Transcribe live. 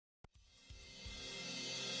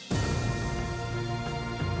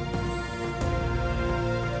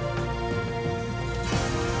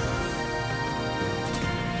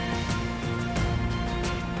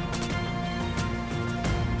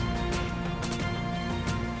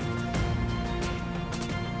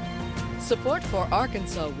Support for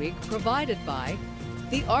Arkansas Week provided by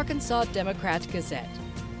the Arkansas Democrat-Gazette,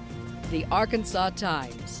 the Arkansas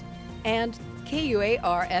Times, and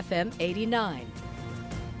KUAR-FM 89.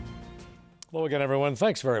 Hello again, everyone.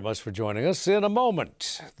 Thanks very much for joining us. In a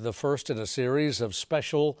moment, the first in a series of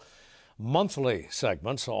special monthly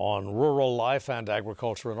segments on rural life and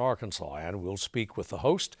agriculture in Arkansas, and we'll speak with the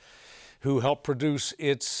host who helped produce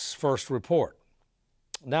its first report.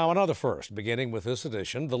 Now, another first, beginning with this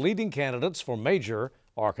edition, the leading candidates for major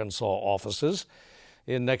Arkansas offices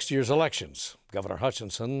in next year's elections. Governor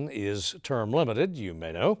Hutchinson is term limited, you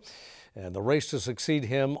may know, and the race to succeed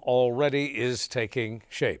him already is taking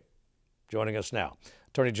shape. Joining us now,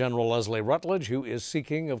 Attorney General Leslie Rutledge, who is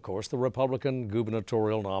seeking, of course, the Republican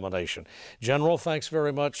gubernatorial nomination. General, thanks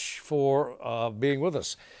very much for being with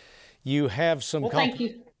us. You have some thank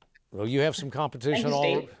you. Well, you have some competition.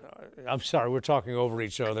 I'm sorry, we're talking over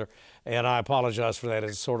each other, and I apologize for that.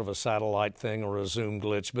 It's sort of a satellite thing or a Zoom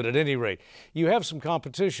glitch. But at any rate, you have some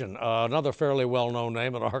competition, another fairly well-known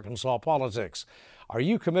name in Arkansas politics. Are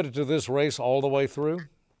you committed to this race all the way through?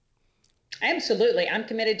 Absolutely. I'm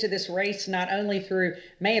committed to this race not only through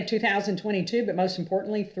May of 2022, but most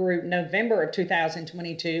importantly through November of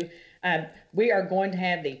 2022. We are going to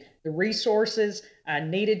have the resources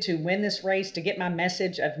needed to win this race, to get my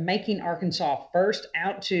message of making Arkansas first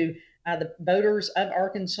out to the voters of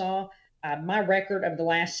Arkansas. My record of the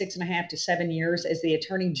last 6.5 to 7 years as the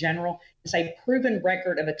Attorney General is a proven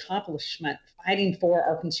record of accomplishment fighting for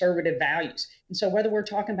our conservative values. And so whether we're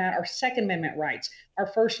talking about our Second Amendment rights, our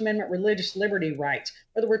First Amendment religious liberty rights,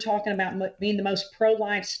 whether we're talking about being the most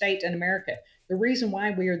pro-life state in America, the reason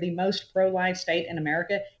why we are the most pro-life state in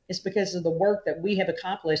America is because of the work that we have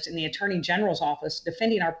accomplished in the Attorney General's office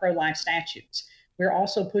defending our pro-life statutes. We're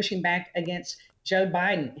also pushing back against Joe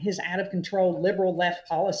Biden, his out-of-control liberal left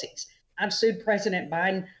policies. I've sued President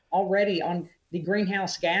Biden already on the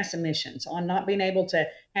greenhouse gas emissions, on not being able to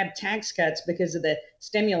have tax cuts because of the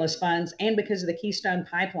stimulus funds and because of the Keystone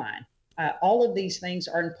Pipeline. All of these things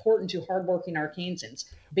are important to hardworking Arkansans.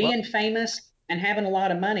 Being famous and having a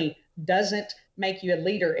lot of money doesn't make you a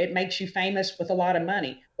leader. It makes you famous with a lot of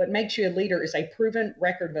money. What makes you a leader is a proven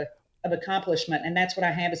record of accomplishment, and that's what I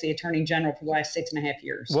have as the Attorney General for the last 6.5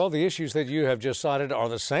 years. Well, the issues that you have just cited are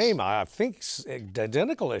the same, I think,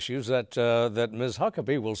 identical issues that that Ms.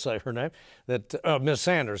 Huckabee, will say her name, that Ms.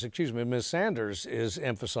 Sanders, Ms. Sanders is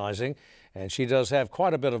emphasizing, and she does have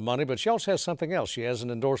quite a bit of money, but she also has something else. She has an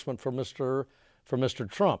endorsement for Mr.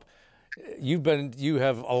 Trump. You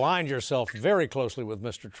have aligned yourself very closely with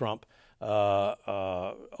Mr. Trump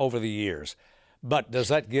over the years. But does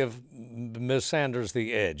that give Ms. Sanders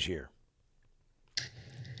the edge here?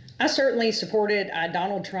 I certainly supported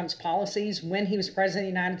Donald Trump's policies when he was president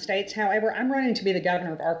of the United States. However, I'm running to be the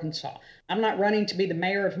governor of Arkansas. I'm not running to be the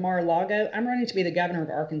mayor of Mar-a-Lago. I'm running to be the governor of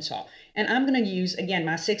Arkansas. And I'm going to use, again,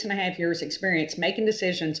 my 6.5 years experience making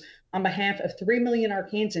decisions on behalf of 3 million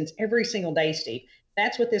Arkansans every single day, Steve.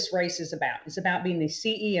 That's what this race is about. It's about being the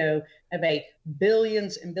CEO of a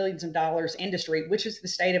billions and billions of dollars industry, which is the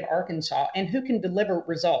state of Arkansas, and who can deliver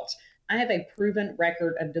results. I have a proven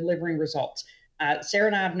record of delivering results. Sarah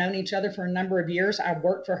and I have known each other for a number of years. I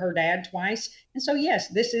worked for her dad twice. And so, yes,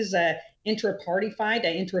 this is an intra-party fight,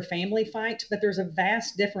 an intra-family fight, but there's a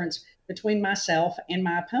vast difference between myself and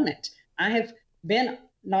my opponent. I have been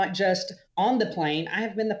not just on the plane, I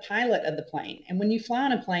have been the pilot of the plane. And when you fly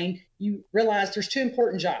on a plane, you realize there's two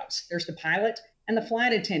important jobs. There's the pilot and the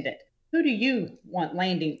flight attendant. Who do you want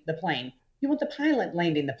landing the plane? You want the pilot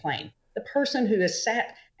landing the plane, the person who has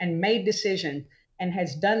sat and made decisions and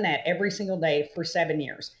has done that every single day for 7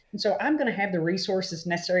 years. And so I'm going to have the resources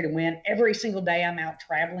necessary to win every single day I'm out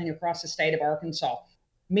traveling across the state of Arkansas,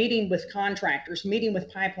 meeting with contractors, meeting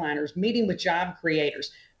with pipeliners, meeting with job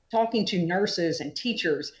creators, talking to nurses and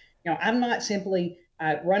teachers. You know, I'm not simply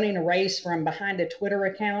running a race from behind a Twitter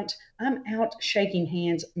account. I'm out shaking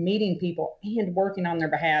hands, meeting people, and working on their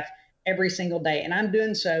behalf every single day. And I'm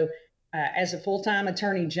doing so as a full-time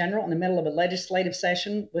Attorney General in the middle of a legislative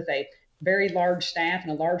session with a very large staff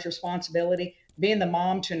and a large responsibility, being the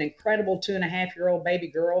mom to an incredible 2.5-year-old baby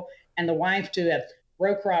girl and the wife to a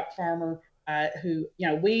row crop farmer who, you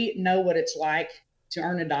know, we know what it's like to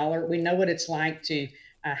earn a dollar. We know what it's like to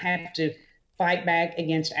have to fight back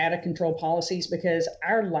against out-of-control policies because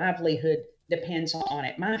our livelihood depends on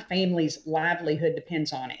it. My family's livelihood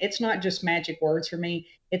depends on it. It's not just magic words for me.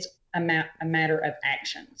 It's a matter of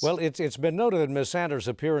actions. Well, it's been noted that Ms. Sanders'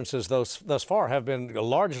 appearances thus far have been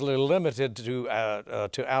largely limited to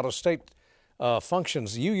out-of-state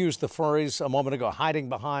functions. You used the phrase a moment ago, hiding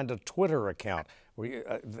behind a Twitter account. Were you,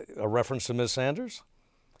 a reference to Ms. Sanders?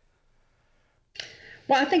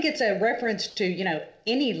 Well, I think it's a reference to,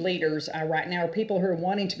 any leaders right now, or people who are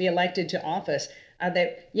wanting to be elected to office,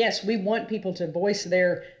 that, yes, we want people to voice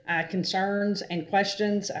their concerns and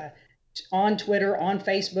questions on Twitter, on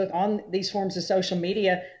Facebook, on these forms of social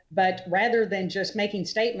media. But rather than just making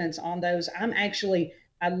statements on those, I'm actually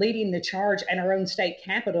leading the charge at our own state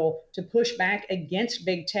capitol to push back against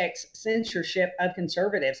big tech's censorship of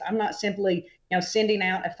conservatives. I'm not simply, sending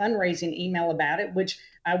out a fundraising email about it, which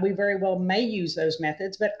we very well may use those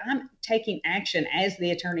methods, but I'm taking action as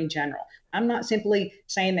the Attorney General. I'm not simply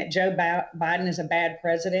saying that Joe Biden is a bad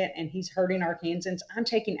president and he's hurting Arkansans. I'm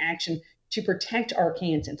taking action to protect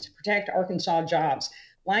Arkansans, to protect Arkansas jobs,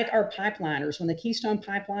 like our pipeliners. When the Keystone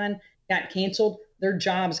Pipeline got canceled, their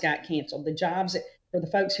jobs got canceled. The jobs for the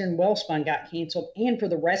folks here in Wellspun got canceled. And for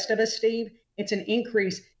the rest of us, Steve, it's an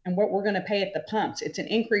increase in what we're going to pay at the pumps. It's an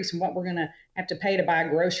increase in what we're going to have to pay to buy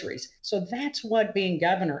groceries. So that's what being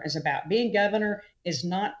governor is about. Being governor is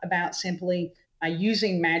not about simply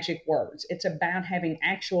using magic words. It's about having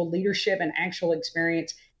actual leadership and actual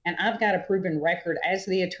experience. And I've got a proven record as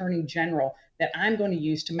the Attorney General that I'm going to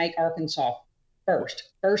use to make Arkansas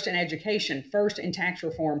first in education, first in tax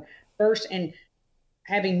reform, first in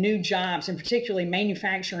having new jobs, and particularly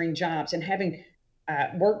manufacturing jobs, and having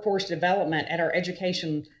workforce development at our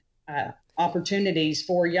education opportunities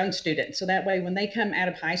for young students. So that way, when they come out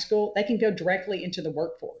of high school, they can go directly into the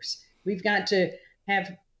workforce. We've got to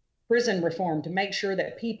have prison reform to make sure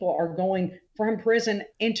that people are going from prison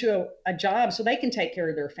into a job so they can take care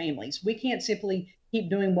of their families. We can't simply keep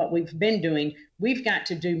doing what we've been doing. We've got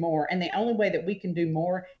to do more. And the only way that we can do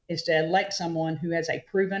more is to elect someone who has a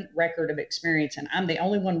proven record of experience. And I'm the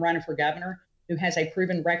only one running for governor who has a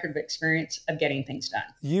proven record of experience of getting things done.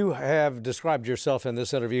 You have described yourself in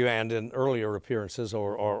this interview and in earlier appearances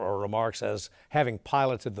or remarks as having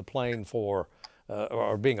piloted the plane for,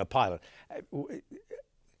 or being a pilot.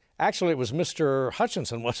 Actually, it was Mr.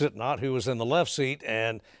 Hutchinson, was it not, who was in the left seat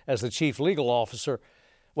and as the chief legal officer.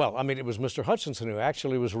 Well, I mean, it was Mr. Hutchinson who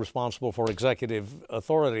actually was responsible for executive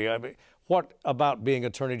authority. I mean, what about being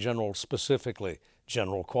Attorney General specifically,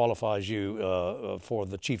 General, qualifies you for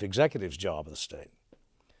the chief executive's job of the state?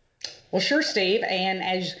 Well, sure, Steve. And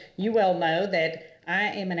as you well know, that I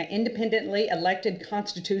am an independently elected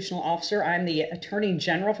constitutional officer. I'm the Attorney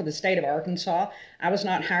General for the state of Arkansas. I was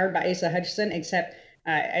not hired by Asa Hutchinson except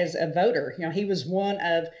as a voter. He was one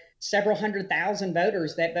of several 100,000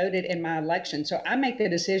 voters that voted in my election. So I make the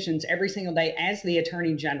decisions every single day as the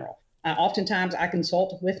Attorney General. Oftentimes I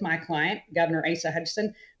consult with my client, Governor Asa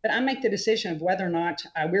Hutchinson, but I make the decision of whether or not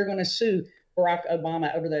we're going to sue Barack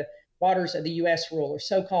Obama over the waters of the U.S. rule, or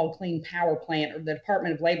so-called Clean Power Plant, or the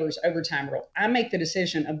Department of Labor's overtime rule. I make the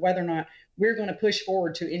decision of whether or not we're going to push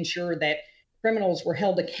forward to ensure that criminals were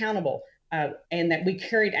held accountable and that we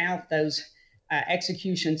carried out those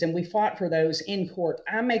executions, and we fought for those in court.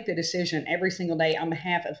 I make the decision every single day on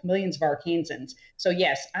behalf of millions of Arkansans. So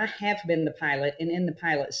yes, I have been the pilot and in the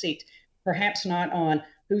pilot seat, perhaps not on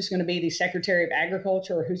who's going to be the Secretary of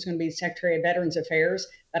Agriculture or who's going to be the Secretary of Veterans Affairs,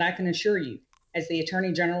 but I can assure you, as the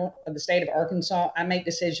Attorney General of the state of Arkansas, I make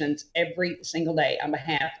decisions every single day on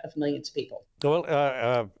behalf of millions of people.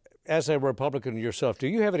 Well, as a Republican yourself, do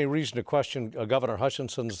you have any reason to question Governor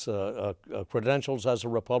Hutchinson's credentials as a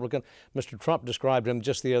Republican? Mr. Trump described him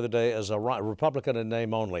just the other day as a Republican in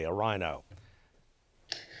name only, a rhino.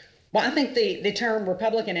 Well, I think the term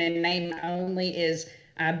Republican in name only is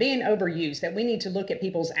being overused, that we need to look at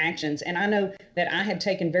people's actions. And I know that I have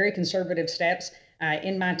taken very conservative steps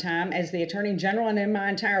in my time as the Attorney General and in my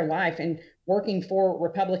entire life in working for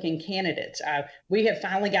Republican candidates. We have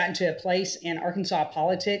finally gotten to a place in Arkansas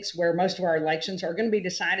politics where most of our elections are going to be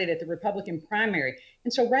decided at the Republican primary.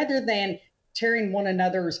 And so rather than tearing one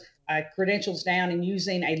another's credentials down and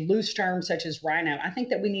using a loose term such as rhino, I think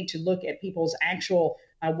that we need to look at people's actual,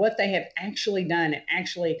 what they have actually done and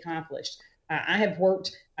actually accomplished. I have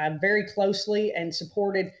worked very closely and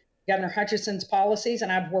supported Governor Hutchinson's policies,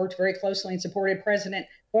 and I've worked very closely and supported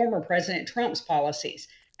former President Trump's policies.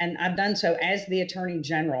 And I've done so as the Attorney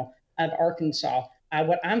General of Arkansas.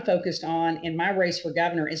 What I'm focused on in my race for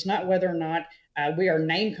governor is not whether or not we are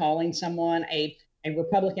name calling someone a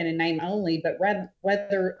Republican in name only, but rather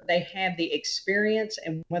whether they have the experience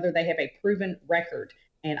and whether they have a proven record.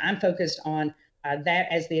 And I'm focused on that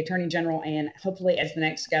as the Attorney General and hopefully as the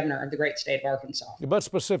next governor of the great state of Arkansas. But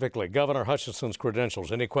specifically, Governor Hutchinson's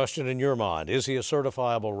credentials, any question in your mind? Is he a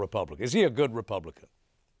certifiable Republican? Is he a good Republican?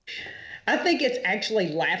 I think it's actually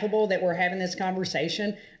laughable that we're having this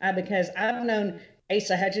conversation because I've known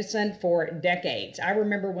Asa Hutchinson for decades. I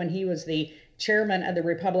remember when he was the chairman of the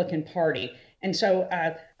Republican Party, And so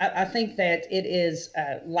I think that it is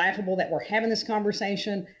laughable that we're having this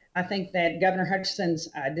conversation. I think that Governor Hutchinson's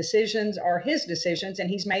decisions are his decisions, and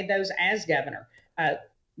he's made those as governor.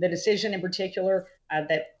 The decision in particular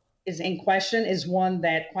that is in question is one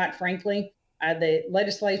that, quite frankly, the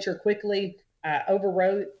legislature quickly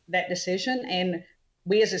overrode that decision, and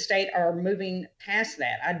we as a state are moving past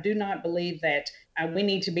that. I do not believe that we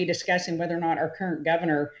need to be discussing whether or not our current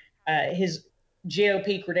governor, his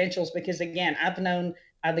GOP credentials, because again, I've known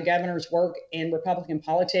the governor's work in Republican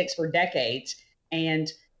politics for decades,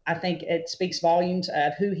 and I think it speaks volumes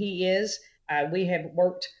of who he is. We have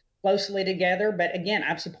worked closely together, but again,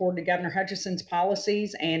 I've supported Governor Hutchinson's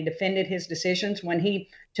policies and defended his decisions. When he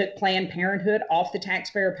took Planned Parenthood off the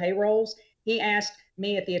taxpayer payrolls, he asked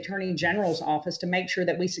me at the Attorney General's office to make sure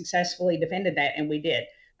that we successfully defended that, and we did.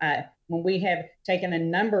 When we have taken a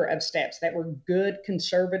number of steps that were good,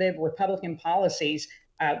 conservative Republican policies,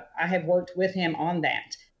 I have worked with him on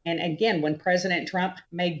that. And again, when President Trump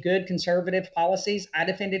made good conservative policies, I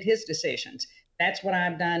defended his decisions. That's what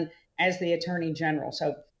I've done as the Attorney General.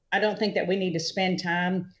 So I don't think that we need to spend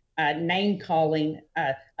time name calling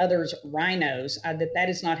others rhinos. That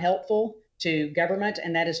is not helpful to government,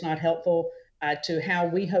 and that is not helpful to how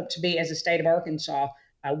we hope to be as a state of Arkansas.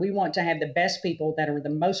 We want to have the best people that are the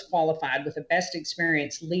most qualified with the best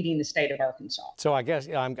experience leading the state of Arkansas. So I guess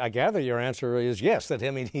I gather your answer is yes, that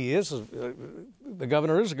he is, the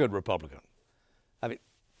governor is a good Republican. I mean,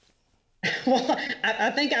 well,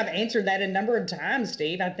 I think I've answered that a number of times,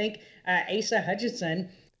 Steve. I think Asa Hutchinson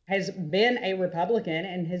has been a Republican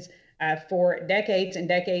and has for decades and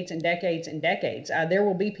decades and decades and decades. There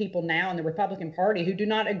will be people now in the Republican Party who do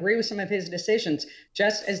not agree with some of his decisions,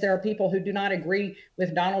 just as there are people who do not agree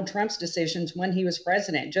with Donald Trump's decisions when he was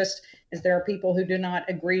president, just as there are people who do not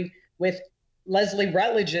agree with Leslie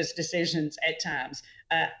Rutledge's decisions at times.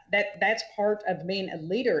 That's part of being a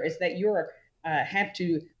leader, is that you're have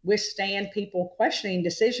to withstand people questioning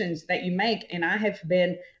decisions that you make. And I have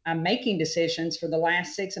been making decisions for the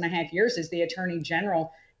last 6.5 years as the Attorney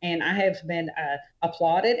General, and I have been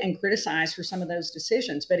applauded and criticized for some of those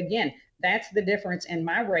decisions. But again, that's the difference in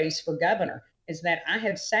my race for governor, is that I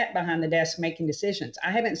have sat behind the desk making decisions.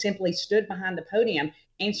 I haven't simply stood behind the podium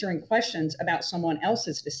answering questions about someone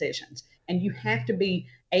else's decisions. And you have to be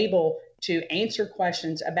able to answer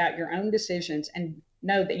questions about your own decisions and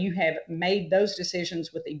know that you have made those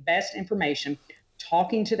decisions with the best information,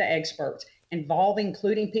 talking to the experts,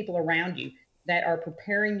 including people around you that are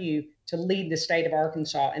preparing you to lead the state of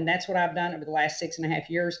Arkansas. And that's what I've done over the last 6.5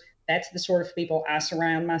 years. That's the sort of people I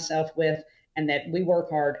surround myself with, and that we work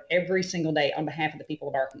hard every single day on behalf of the people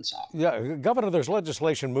of Arkansas. Yeah, Governor, there's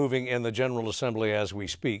legislation moving in the General Assembly as we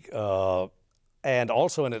speak, and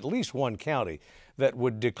also in at least one county that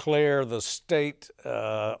would declare the state,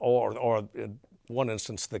 or in one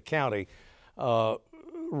instance, the county,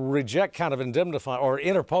 reject kind of indemnifying or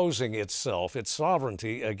interposing itself, its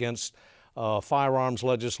sovereignty against firearms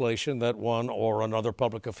legislation that one or another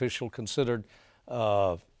public official considered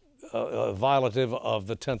violative of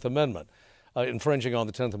the 10th Amendment, infringing on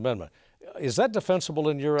the 10th Amendment. Is that defensible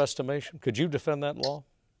in your estimation? Could you defend that law?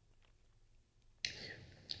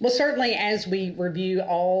 Well, certainly as we review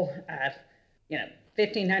all,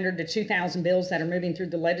 1,500 to 2,000 bills that are moving through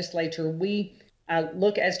the legislature, we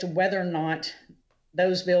look as to whether or not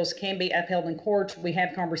those bills can be upheld in court. We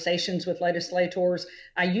have conversations with legislators.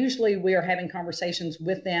 Usually we are having conversations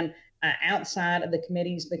with them outside of the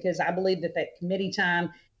committees, because I believe that committee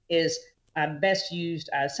time is best used.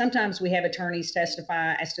 Sometimes we have attorneys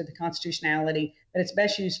testify as to the constitutionality, but it's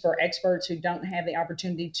best used for experts who don't have the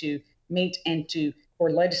opportunity to meet and for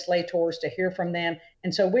legislators to hear from them.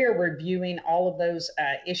 And so we're reviewing all of those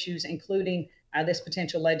issues, including this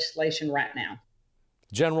potential legislation right now.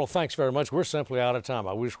 General, thanks very much. We're simply out of time.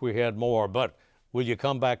 I wish we had more, but will you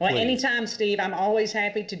come back, please? Well, anytime, Steve. I'm always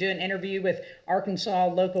happy to do an interview with Arkansas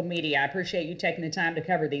local media. I appreciate you taking the time to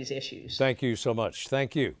cover these issues. Thank you so much.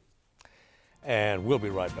 Thank you. And we'll be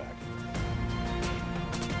right back.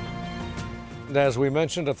 And as we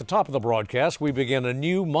mentioned at the top of the broadcast, we begin a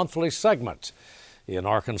new monthly segment in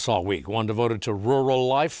Arkansas Week, one devoted to rural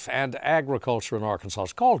life and agriculture in Arkansas.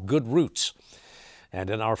 It's called Good Roots. And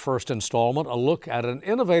in our first installment, a look at an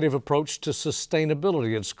innovative approach to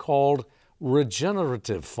sustainability. It's called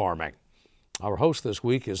regenerative farming. Our host this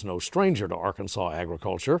week is no stranger to Arkansas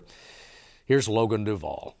agriculture. Here's Logan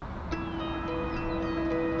Duvall.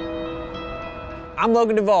 I'm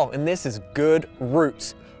Logan Duvall, and this is Good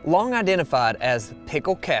Roots. Long identified as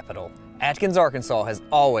pickle capital, Atkins, Arkansas has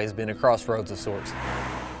always been a crossroads of sorts.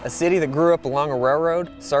 A city that grew up along a railroad,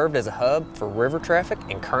 served as a hub for river traffic,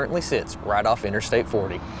 and currently sits right off Interstate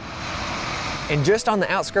 40. And just on the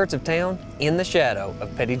outskirts of town, in the shadow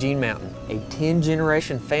of Petit Jean Mountain, a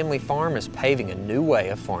 10-generation family farm is paving a new way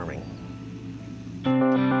of farming.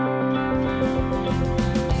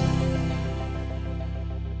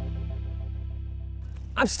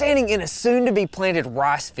 I'm standing in a soon-to-be planted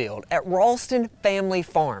rice field at Ralston Family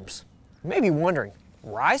Farms. You may be wondering,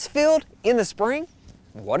 rice field in the spring?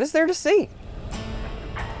 What is there to see?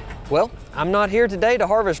 Well, I'm not here today to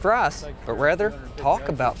harvest rice, but rather talk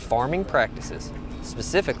about farming practices,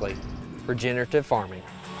 specifically regenerative farming.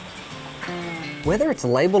 Whether it's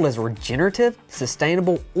labeled as regenerative,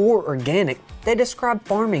 sustainable, or organic, they describe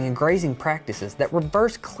farming and grazing practices that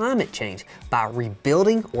reverse climate change by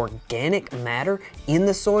rebuilding organic matter in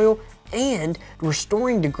the soil and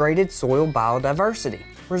restoring degraded soil biodiversity,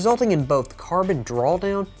 resulting in both carbon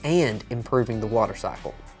drawdown and improving the water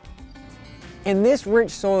cycle. And this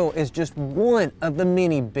rich soil is just one of the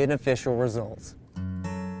many beneficial results.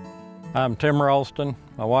 I'm Tim Ralston.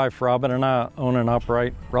 My wife Robin and I own and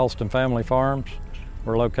operate Ralston Family Farms.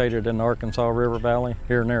 We're located in the Arkansas River Valley,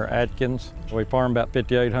 here near Atkins. We farm about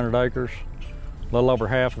 5,800 acres. A little over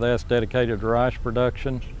half of that's dedicated to rice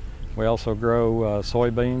production. We also grow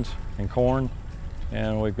soybeans and corn,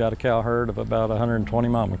 and we've got a cow herd of about 120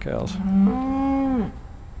 mama cows.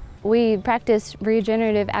 We practice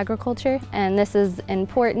regenerative agriculture, and this is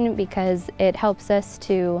important because it helps us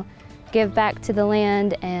to give back to the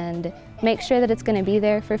land and make sure that it's going to be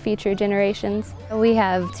there for future generations. We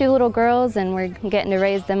have 2 little girls and we're getting to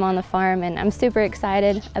raise them on the farm, and I'm super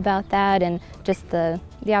excited about that and just the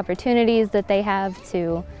opportunities that they have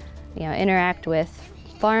to interact with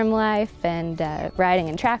farm life and riding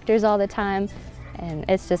in tractors all the time, and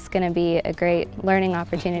it's just going to be a great learning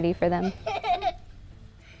opportunity for them.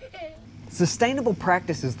 Sustainable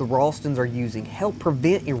practices the Ralstons are using help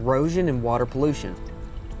prevent erosion and water pollution.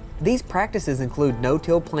 These practices include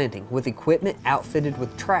no-till planting with equipment outfitted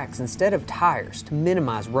with tracks instead of tires to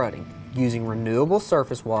minimize rutting, using renewable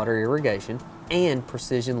surface water irrigation, and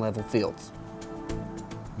precision level fields.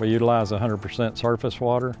 We utilize 100% surface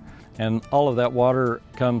water, and all of that water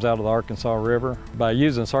comes out of the Arkansas River. By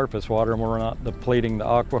using surface water, we're not depleting the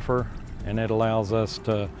aquifer, and it allows us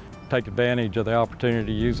to take advantage of the opportunity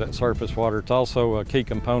to use that surface water. It's also a key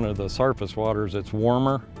component of the surface water is it's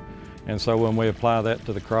warmer, and so when we apply that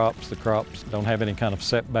to the crops don't have any kind of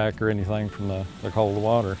setback or anything from the cold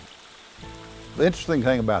water. The interesting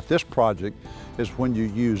thing about this project is when you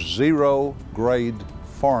use zero grade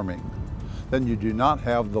farming, then you do not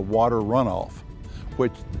have the water runoff,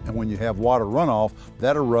 and when you have water runoff,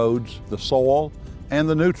 that erodes the soil and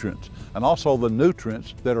the nutrients. And also the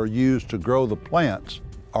nutrients that are used to grow the plants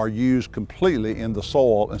are used completely in the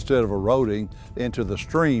soil instead of eroding into the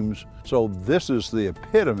streams. So this is the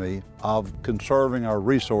epitome of conserving our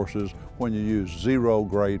resources when you use zero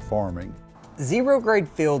grade farming. Zero grade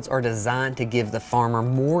fields are designed to give the farmer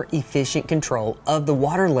more efficient control of the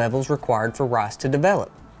water levels required for rice to develop.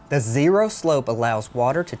 The zero slope allows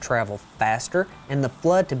water to travel faster and the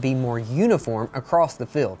flood to be more uniform across the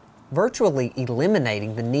field, virtually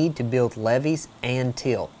eliminating the need to build levees and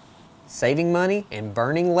till, saving money and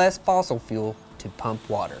burning less fossil fuel to pump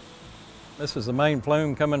water. This is the main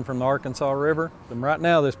flume coming from the Arkansas River. And right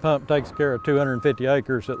now this pump takes care of 250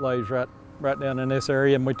 acres that lays right down in this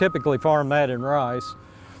area, and we typically farm that in rice.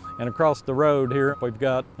 And across the road here we've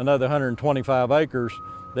got another 125 acres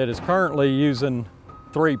that is currently using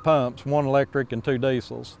 3 pumps, 1 electric and 2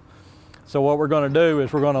 diesels. So what we're going to do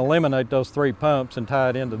is we're going to eliminate those 3 pumps and tie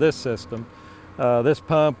it into this system. This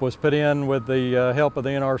pump was put in with the help of the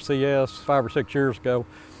NRCS 5 or 6 years ago,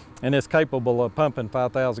 and it's capable of pumping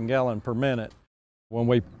 5,000 gallons per minute. When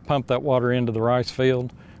we pump that water into the rice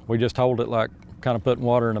field, we just hold it like kind of putting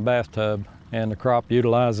water in a bathtub, and the crop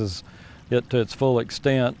utilizes it to its full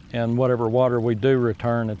extent, and whatever water we do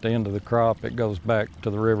return at the end of the crop, it goes back to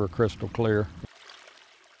the river crystal clear.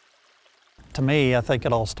 To me, I think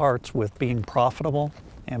it all starts with being profitable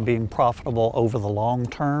and being profitable over the long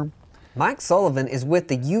term. Mike Sullivan is with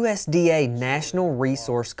the USDA National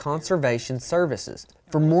Resource Conservation Services.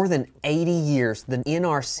 For more than 80 years, the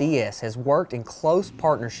NRCS has worked in close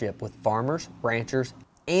partnership with farmers, ranchers,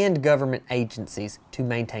 and government agencies to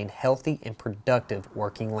maintain healthy and productive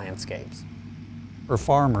working landscapes. For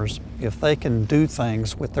farmers, if they can do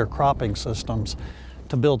things with their cropping systems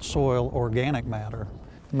to build soil organic matter,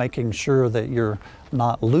 making sure that you're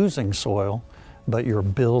not losing soil, but you're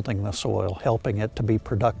building the soil, helping it to be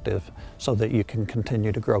productive so that you can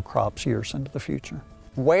continue to grow crops years into the future.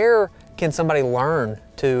 Where can somebody learn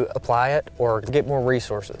to apply it or get more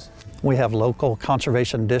resources? We have local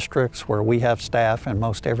conservation districts where we have staff in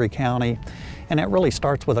most every county, and it really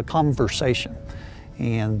starts with a conversation.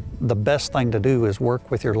 And the best thing to do is work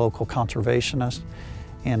with your local conservationist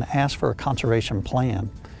and ask for a conservation plan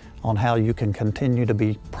on how you can continue to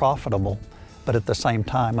be profitable, but at the same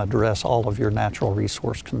time address all of your natural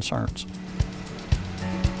resource concerns.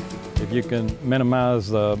 If you can minimize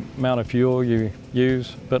the amount of fuel you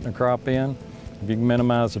use putting a crop in, if you can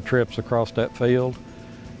minimize the trips across that field,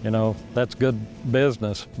 you know, that's good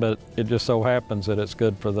business, but it just so happens that it's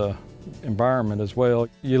good for the environment as well.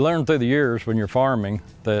 You learn through the years when you're farming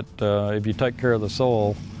that if you take care of the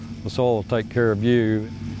soil will take care of you.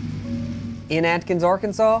 In Atkins,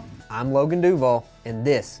 Arkansas, I'm Logan Duval, and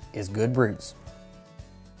this is Good Roots.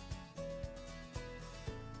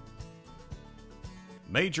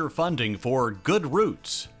 Major funding for Good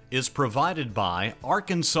Roots is provided by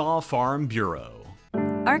Arkansas Farm Bureau.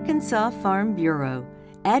 Arkansas Farm Bureau,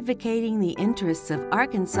 advocating the interests of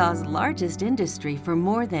Arkansas's largest industry for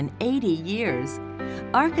more than 80 years.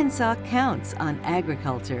 Arkansas counts on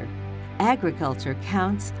agriculture. Agriculture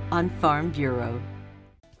counts on Farm Bureau.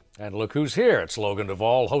 And look who's here. It's Logan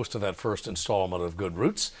Duval, host of that first installment of Good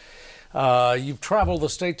Roots. You've traveled the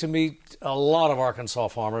state to meet a lot of Arkansas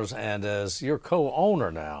farmers, and as you're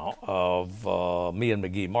co-owner now of Me and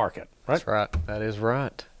McGee Market, right? That's right. That is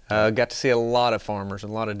right. Got to see a lot of farmers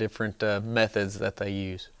and a lot of different methods that they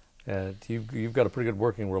use. And you've got a pretty good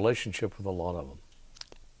working relationship with a lot of them.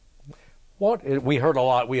 We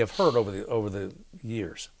have heard over the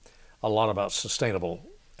years a lot about sustainable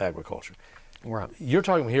agriculture. Right. You're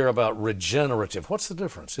talking here about regenerative. What's the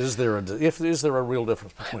difference? Is there a real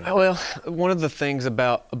difference between them? Well, one of the things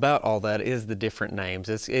about all that is the different names.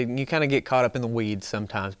 You kind of get caught up in the weeds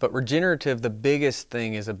sometimes, but regenerative, the biggest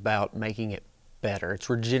thing is about making it better. It's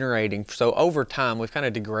regenerating. So over time, we've kind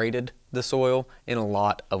of degraded the soil in a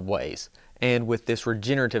lot of ways. And with this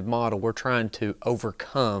regenerative model, we're trying to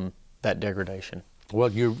overcome that degradation.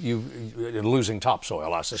 Well, you're losing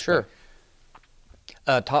topsoil, I suspect. Sure.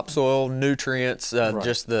 Topsoil, nutrients, Right.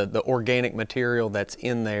 just the organic material that's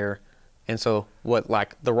in there. And so what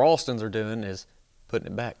like the Ralstons are doing is putting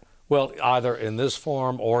it back. Well, either in this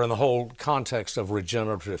farm or in the whole context of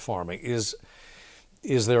regenerative farming, is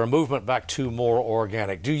there a movement back to more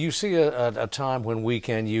organic? Do you see a time when we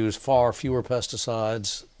can use far fewer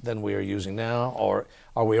pesticides than we are using now, or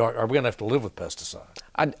are we going to have to live with pesticides?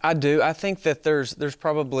 I do. I think that there's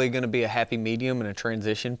probably going to be a happy medium and a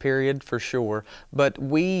transition period for sure. But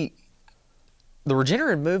the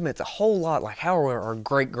regenerative movement's a whole lot like how are our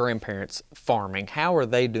great-grandparents farming? How are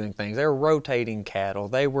they doing things? They were rotating cattle.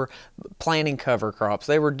 They were planting cover crops.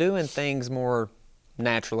 They were doing things more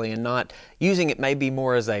naturally and not using it maybe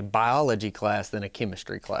more as a biology class than a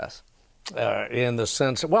chemistry class. In the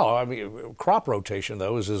sense, well, I mean, crop rotation,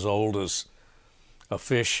 though, is as old as a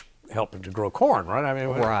fish helping to grow corn, right? I mean,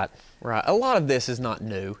 right. A lot of this is not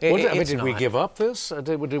new. Did we give up this?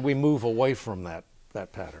 Did we move away from that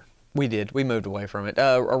pattern? We did. We moved away from it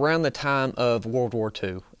around the time of World War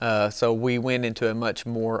II. So we went into a much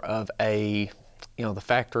more of a, the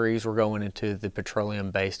factories were going into the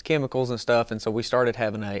petroleum-based chemicals and stuff, and so we started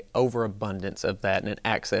having an overabundance of that and an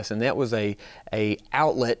access, and that was a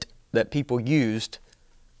outlet that people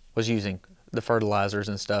was using the fertilizers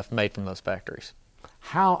and stuff made from those factories.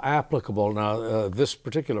 How applicable now? This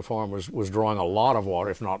particular farm was drawing a lot of water,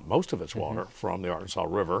 if not most of its water, from the Arkansas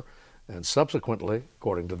River, and subsequently,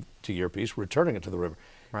 according to your piece, returning it to the river.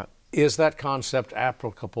 Right. Is that concept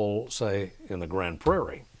applicable, say, in the Grand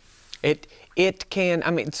Prairie? It can. I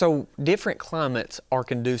mean, so different climates are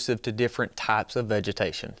conducive to different types of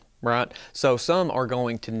vegetation. Right? So some are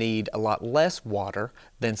going to need a lot less water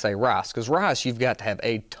than, say, rice, because rice, you've got to have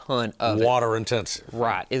a ton of water intensive.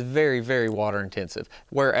 Right. It's very, very water intensive,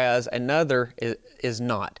 whereas another is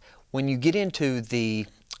not. When you get into the,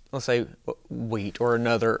 let's say, wheat or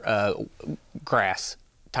another grass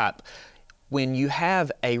type, when you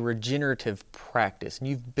have a regenerative practice and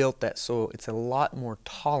you've built that soil, it's a lot more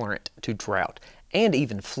tolerant to drought and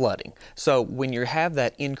even flooding. So when you have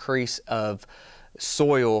that increase of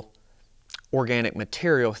soil organic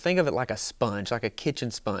material, think of it like a sponge, like a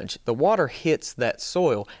kitchen sponge. The water hits that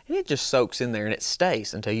soil and it just soaks in there and it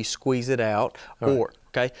stays until you squeeze it out.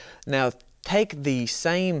 Okay. Now take the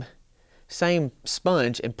same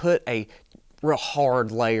sponge and put a real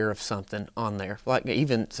hard layer of something on there, like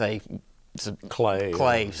even say some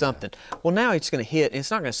clay, something. Well, now it's going to hit and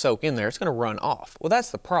it's not going to soak in there. It's going to run off. Well,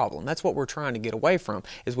 that's the problem. That's what we're trying to get away from,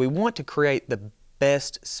 is we want to create the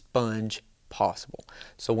best sponge possible.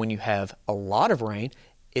 So when you have a lot of rain,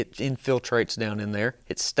 it infiltrates down in there,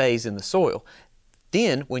 it stays in the soil.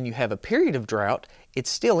 Then when you have a period of drought, it's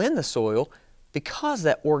still in the soil because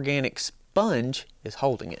that organic sponge is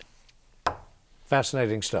holding it.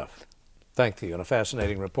 Fascinating stuff. Thank you, and a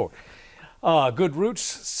fascinating report. Good Roots,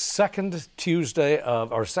 second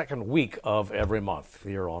week of every month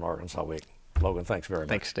here on Arkansas Week. Logan, thanks very much.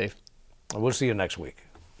 Thanks, Steve. And we'll see you next week.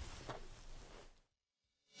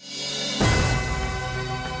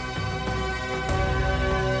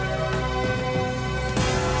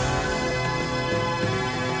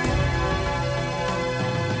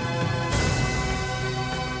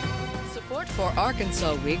 Support for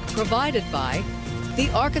Arkansas Week provided by the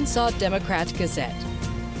Arkansas Democrat-Gazette,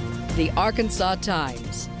 the Arkansas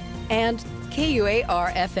Times, and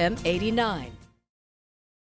KUAR-FM 89.